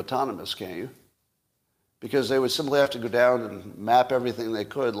being autonomous, can't you? Because they would simply have to go down and map everything they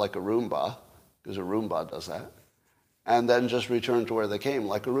could like a Roomba, because a Roomba does that, and then just return to where they came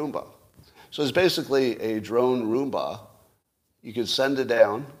like a Roomba. So it's basically a drone Roomba. You could send it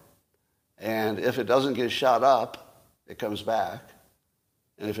down, and if it doesn't get shot up, it comes back.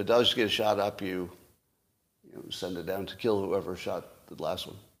 And if it does get shot up, you send it down to kill whoever shot the last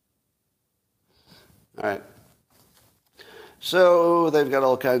one. All right. So they've got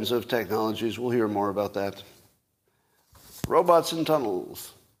all kinds of technologies. We'll hear more about that. Robots in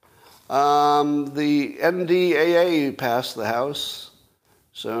tunnels. The NDAA passed the House.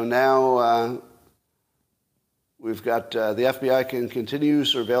 So now we've got the FBI can continue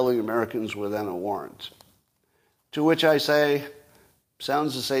surveilling Americans without a warrant. To which I say,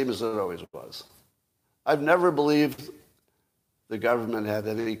 sounds the same as it always was. I've never believed the government had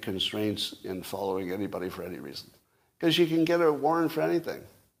any constraints in following anybody for any reason. Because you can get a warrant for anything.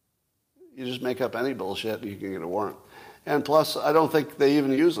 You just make up any bullshit and you can get a warrant. And plus, I don't think they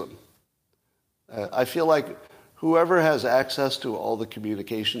even use them. I feel like whoever has access to all the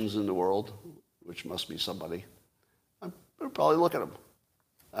communications in the world, which must be somebody, I'll probably look at them.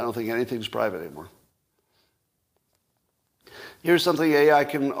 I don't think anything's private anymore. Here's something AI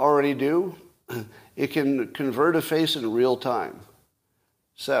can already do. It can convert a face in real time.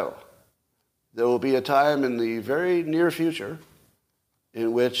 So, there will be a time in the very near future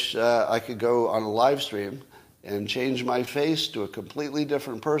in which I could go on a live stream and change my face to a completely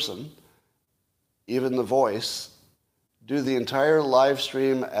different person, even the voice, do the entire live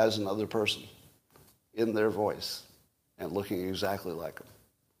stream as another person in their voice and looking exactly like them.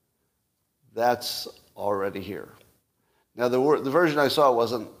 That's already here. Now, the version I saw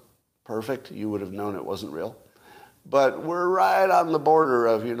wasn't perfect. You would have known it wasn't real. But we're right on the border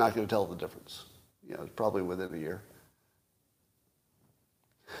of you're not going to tell the difference. It's probably within a year.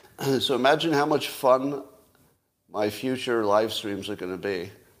 So imagine how much fun my future live streams are going to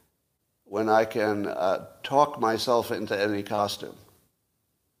be when I can talk myself into any costume.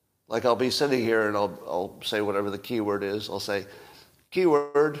 Like I'll be sitting here and I'll say whatever the keyword is. I'll say,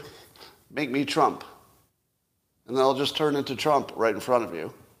 keyword, make me Trump. And then I'll just turn into Trump right in front of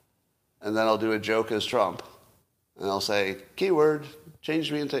you. And then I'll do a joke as Trump. And I'll say, keyword,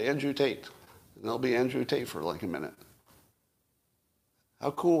 change me into Andrew Tate. And I'll be Andrew Tate for like a minute.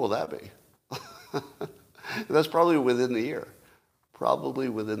 How cool will that be? That's probably within the year. Probably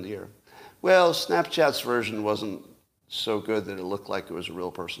within the year. Well, Snapchat's version wasn't so good that it looked like it was a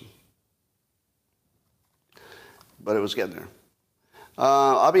real person. But it was getting there.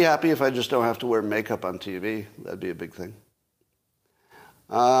 I'll be happy if I just don't have to wear makeup on TV. That'd be a big thing.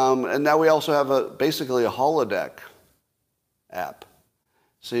 And now we also have basically a holodeck app.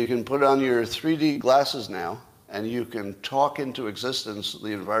 So you can put on your 3D glasses now, and you can talk into existence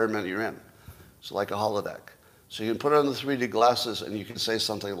the environment you're in. It's like a holodeck. So you can put on the 3D glasses, and you can say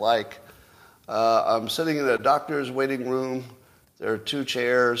something like, I'm sitting in a doctor's waiting room. There are 2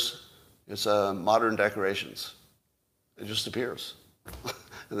 chairs. It's modern decorations. It just appears.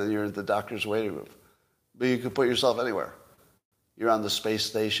 And then you're in the doctor's waiting room. But you can put yourself anywhere. You're on the space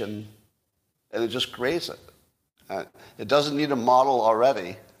station, and it just creates it. It doesn't need a model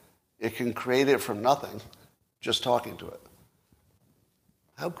already. It can create it from nothing, just talking to it.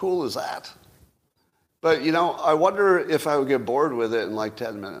 How cool is that? But, I wonder if I would get bored with it in like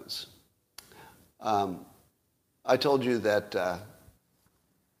 10 minutes. I told you that, I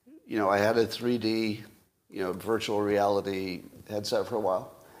had a 3D, virtual reality headset for a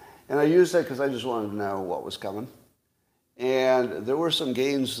while. And I used it because I just wanted to know what was coming. And there were some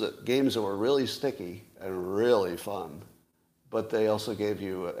games that were really sticky and really fun, but they also gave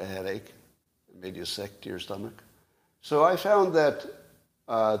you a headache and made you sick to your stomach. So I found that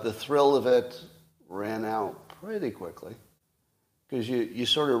the thrill of it ran out pretty quickly because you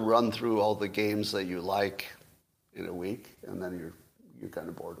sort of run through all the games that you like in a week, and then you're kind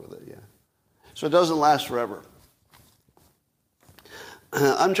of bored with it, yeah. So it doesn't last forever.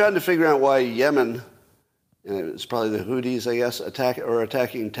 I'm trying to figure out why Yemen And it's probably the Houthis, I guess,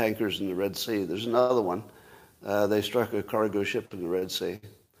 attacking tankers in the Red Sea. There's another one. They struck a cargo ship in the Red Sea.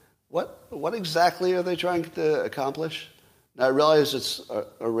 What exactly are they trying to accomplish? Now, I realize it's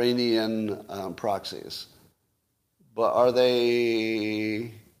Iranian proxies, but are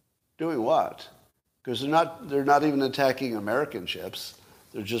they doing what? Because they're not even attacking American ships.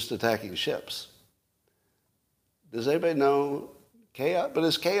 They're just attacking ships. Does anybody know chaos? But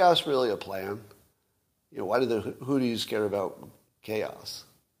is chaos really a plan? Why do the Houthis care about chaos?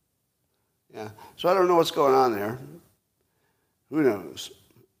 Yeah. So I don't know what's going on there. Who knows?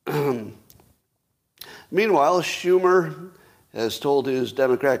 Meanwhile, Schumer has told his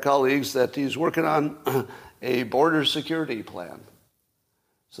Democrat colleagues that he's working on a border security plan.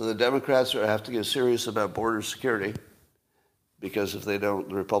 So the Democrats have to get serious about border security, because if they don't,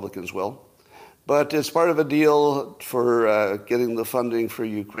 the Republicans will. But it's part of a deal for getting the funding for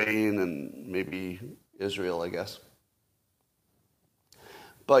Ukraine and maybe Israel, I guess.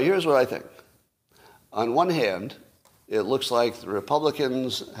 But here's what I think. On one hand, it looks like the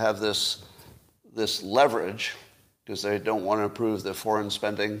Republicans have this leverage because they don't want to approve the foreign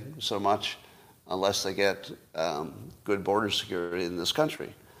spending so much unless they get good border security in this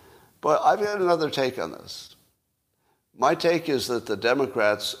country. But I've got another take on this. My take is that the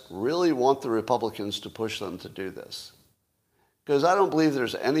Democrats really want the Republicans to push them to do this. Because I don't believe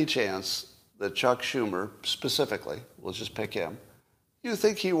there's any chance that Chuck Schumer, specifically, we'll just pick him, you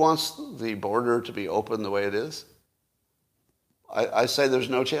think he wants the border to be open the way it is? I say there's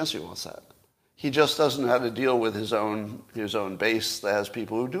no chance he wants that. He just doesn't know how to deal with his own base that has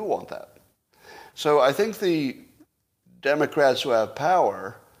people who do want that. So I think the Democrats who have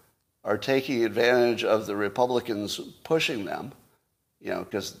power are taking advantage of the Republicans pushing them,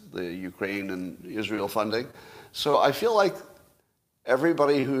 because the Ukraine and Israel funding. So I feel like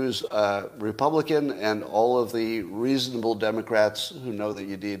everybody who's Republican and all of the reasonable Democrats who know that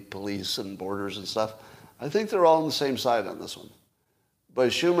you need police and borders and stuff, I think they're all on the same side on this one. But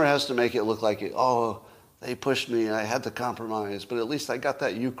Schumer has to make it look like, they pushed me, I had to compromise, but at least I got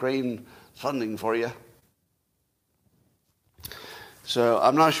that Ukraine funding for you. So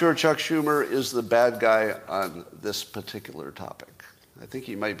I'm not sure Chuck Schumer is the bad guy on this particular topic. I think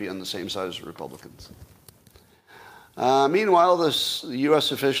he might be on the same side as the Republicans. Meanwhile, the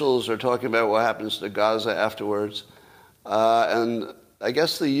U.S. officials are talking about what happens to Gaza afterwards. And I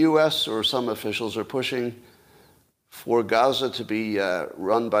guess the U.S. or some officials are pushing for Gaza to be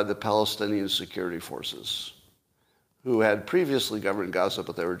run by the Palestinian security forces, who had previously governed Gaza,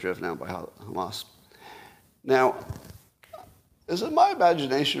 but they were driven out by Hamas. Now, is it my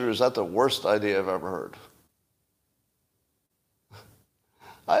imagination, or is that the worst idea I've ever heard?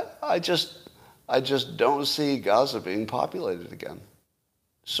 I just don't see Gaza being populated again.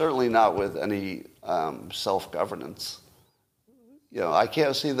 Certainly not with any self-governance. I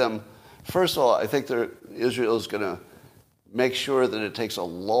can't see them. First of all, I think Israel is going to make sure that it takes a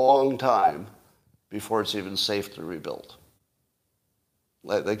long time before it's even safe to rebuild.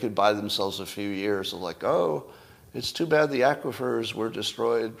 They could buy themselves a few years of it's too bad the aquifers were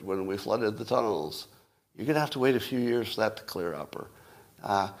destroyed when we flooded the tunnels. You're going to have to wait a few years for that to clear up. Or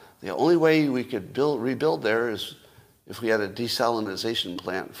the only way we could rebuild there is if we had a desalinization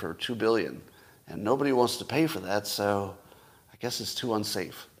plant for $2 billion. And nobody wants to pay for that, so I guess it's too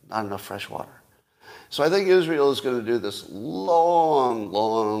unsafe. Not enough fresh water. So I think Israel is going to do this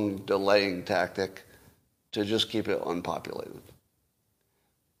long delaying tactic to just keep it unpopulated.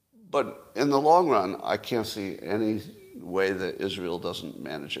 But in the long run, I can't see any way that Israel doesn't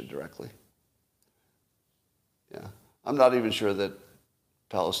manage it directly. Yeah. I'm not even sure that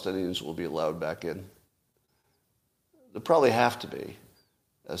Palestinians will be allowed back in. They'll probably have to be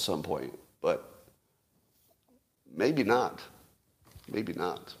at some point, but maybe not. Maybe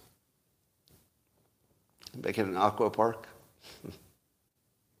not. Make it an aqua park.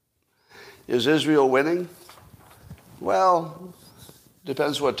 Is Israel winning? Well,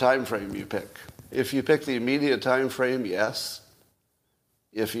 depends what time frame you pick. If you pick the immediate time frame, yes.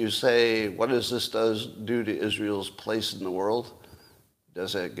 If you say, what does this do to Israel's place in the world?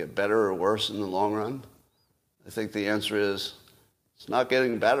 Does it get better or worse in the long run? I think the answer is, it's not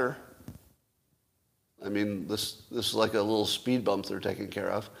getting better. I mean, this is like a little speed bump they're taking care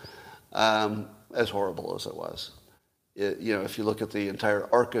of, as horrible as it was. If you look at the entire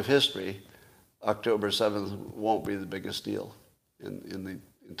arc of history, October 7th won't be the biggest deal in the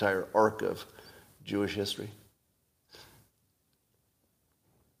entire arc of Jewish history.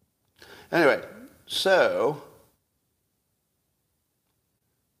 Anyway, so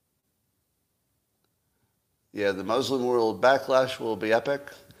the Muslim world backlash will be epic.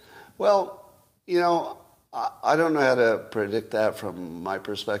 Well, I don't know how to predict that from my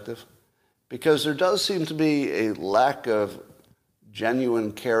perspective, because there does seem to be a lack of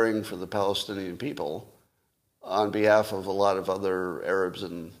genuine caring for the Palestinian people on behalf of a lot of other Arabs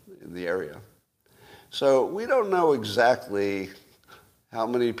in the area. So we don't know exactly how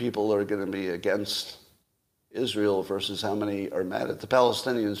many people are going to be against Israel versus how many are mad at the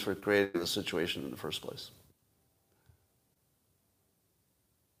Palestinians for creating the situation in the first place.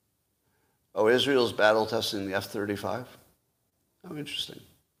 Oh, Israel's battle testing the F-35? Oh, interesting.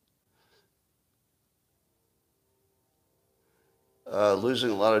 Losing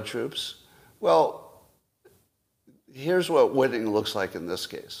a lot of troops? Well, here's what winning looks like in this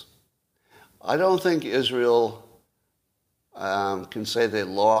case. I don't think Israel can say they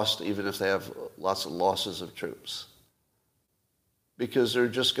lost even if they have lots of losses of troops, because they're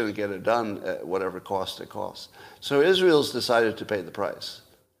just going to get it done at whatever cost it costs. So Israel's decided to pay the price.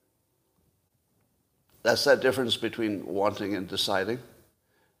 That's that difference between wanting and deciding.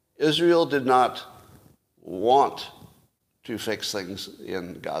 Israel did not want to fix things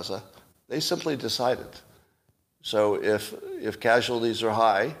in Gaza. They simply decided. So if casualties are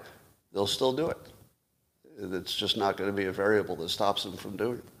high, they'll still do it. It's just not going to be a variable that stops them from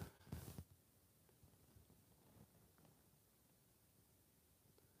doing it.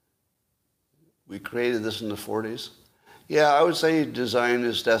 We created this in the 40s. Yeah, I would say design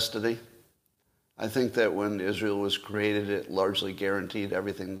is destiny. I think that when Israel was created, it largely guaranteed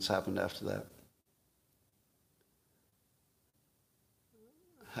everything that's happened after that.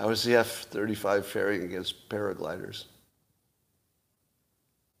 How is the F-35 faring against paragliders?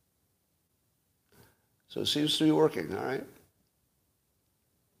 So it seems to be working, all right?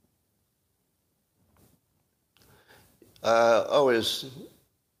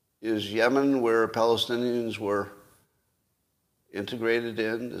 Is Yemen where Palestinians were integrated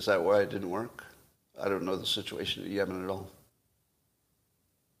in? Is that why it didn't work? I don't know the situation in Yemen at all.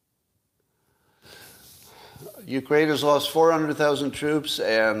 Ukraine has lost 400,000 troops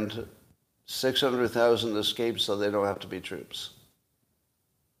and 600,000 escaped, so they don't have to be troops.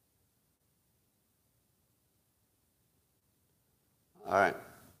 All right.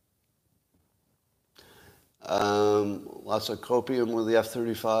 Lots of copium with the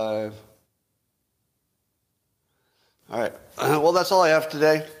F-35. All right. Well, that's all I have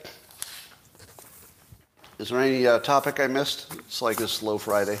today. Is there any topic I missed? It's like a slow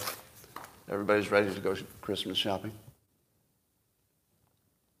Friday. Everybody's ready to go Christmas shopping.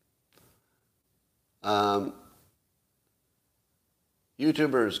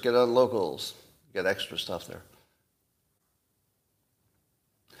 YouTubers, get on Locals. Get extra stuff there.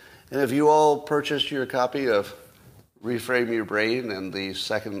 And if you all purchased your copy of Reframe Your Brain and the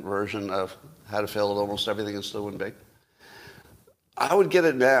second version of How to Fail at Almost Everything and Still Win Big, I would get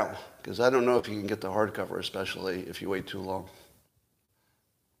it now, because I don't know if you can get the hardcover, especially if you wait too long.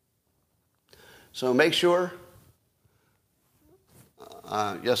 So make sure,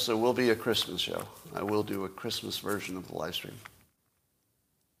 yes, there will be a Christmas show. I will do a Christmas version of the live stream.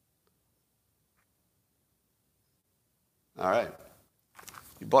 All right.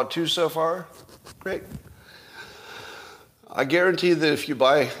 You bought 2 so far? Great. I guarantee that if you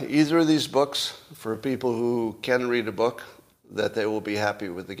buy either of these books for people who can read a book, that they will be happy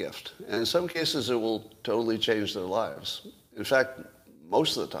with the gift. And in some cases, it will totally change their lives. In fact,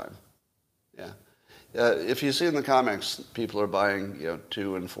 most of the time. Yeah. If you see in the comics, people are buying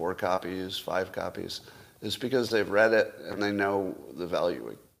 2 and 4 copies, 5 copies. It's because they've read it and they know the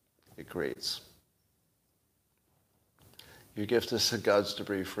value it creates. Your gift is to God's to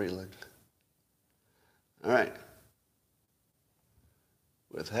breathe freely. All right.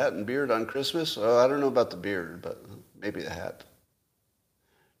 With hat and beard on Christmas? Oh, I don't know about the beard, but maybe the hat.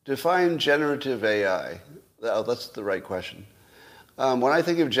 Define generative AI. Oh, that's the right question. When I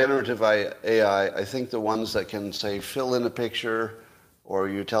think of generative AI, I think the ones that can, say, fill in a picture, or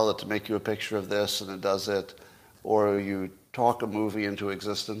you tell it to make you a picture of this and it does it, or you talk a movie into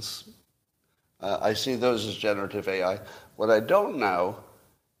existence. I see those as generative AI. What I don't know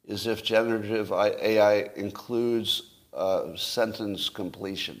is if generative AI includes sentence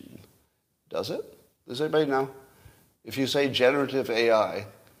completion. Does it? Does anybody know? If you say generative AI,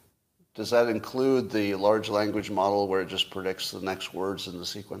 does that include the large language model where it just predicts the next words in the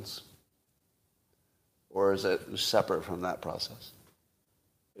sequence? Or is it separate from that process?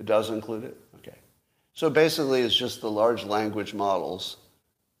 It does include it? Okay. So basically it's just the large language models,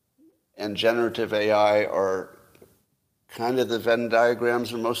 and generative AI are kind of the Venn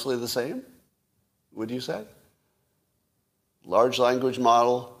diagrams are mostly the same, would you say? Large language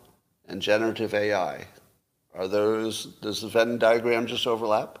model and generative AI. Does the Venn diagram just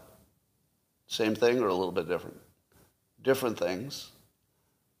overlap? Same thing or a little bit different? Different things.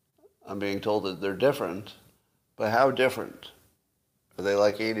 I'm being told that they're different, but how different? Are they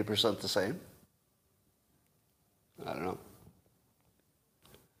like 80% the same? I don't know.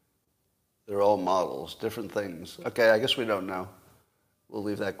 They're all models, different things. Okay, I guess we don't know. We'll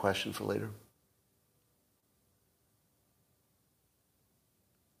leave that question for later.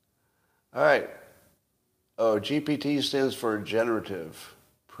 All right. Oh, GPT stands for Generative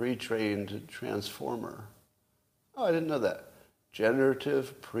Pre-trained Transformer. Oh, I didn't know that.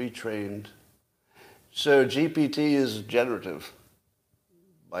 Generative Pre-trained. So GPT is generative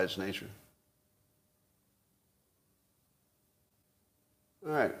by its nature.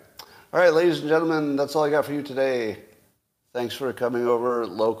 All right. All right, ladies and gentlemen, that's all I got for you today. Thanks for coming over,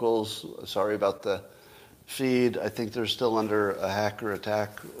 locals. Sorry about the feed. I think they're still under a hacker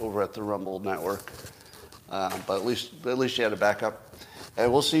attack over at the Rumble network. But at least you had a backup. And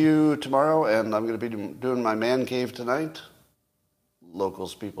we'll see you tomorrow, and I'm going to be doing my man cave tonight.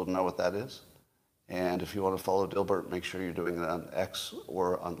 Locals people know what that is. And if you want to follow Dilbert, make sure you're doing it on X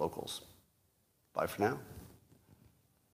or on Locals. Bye for now.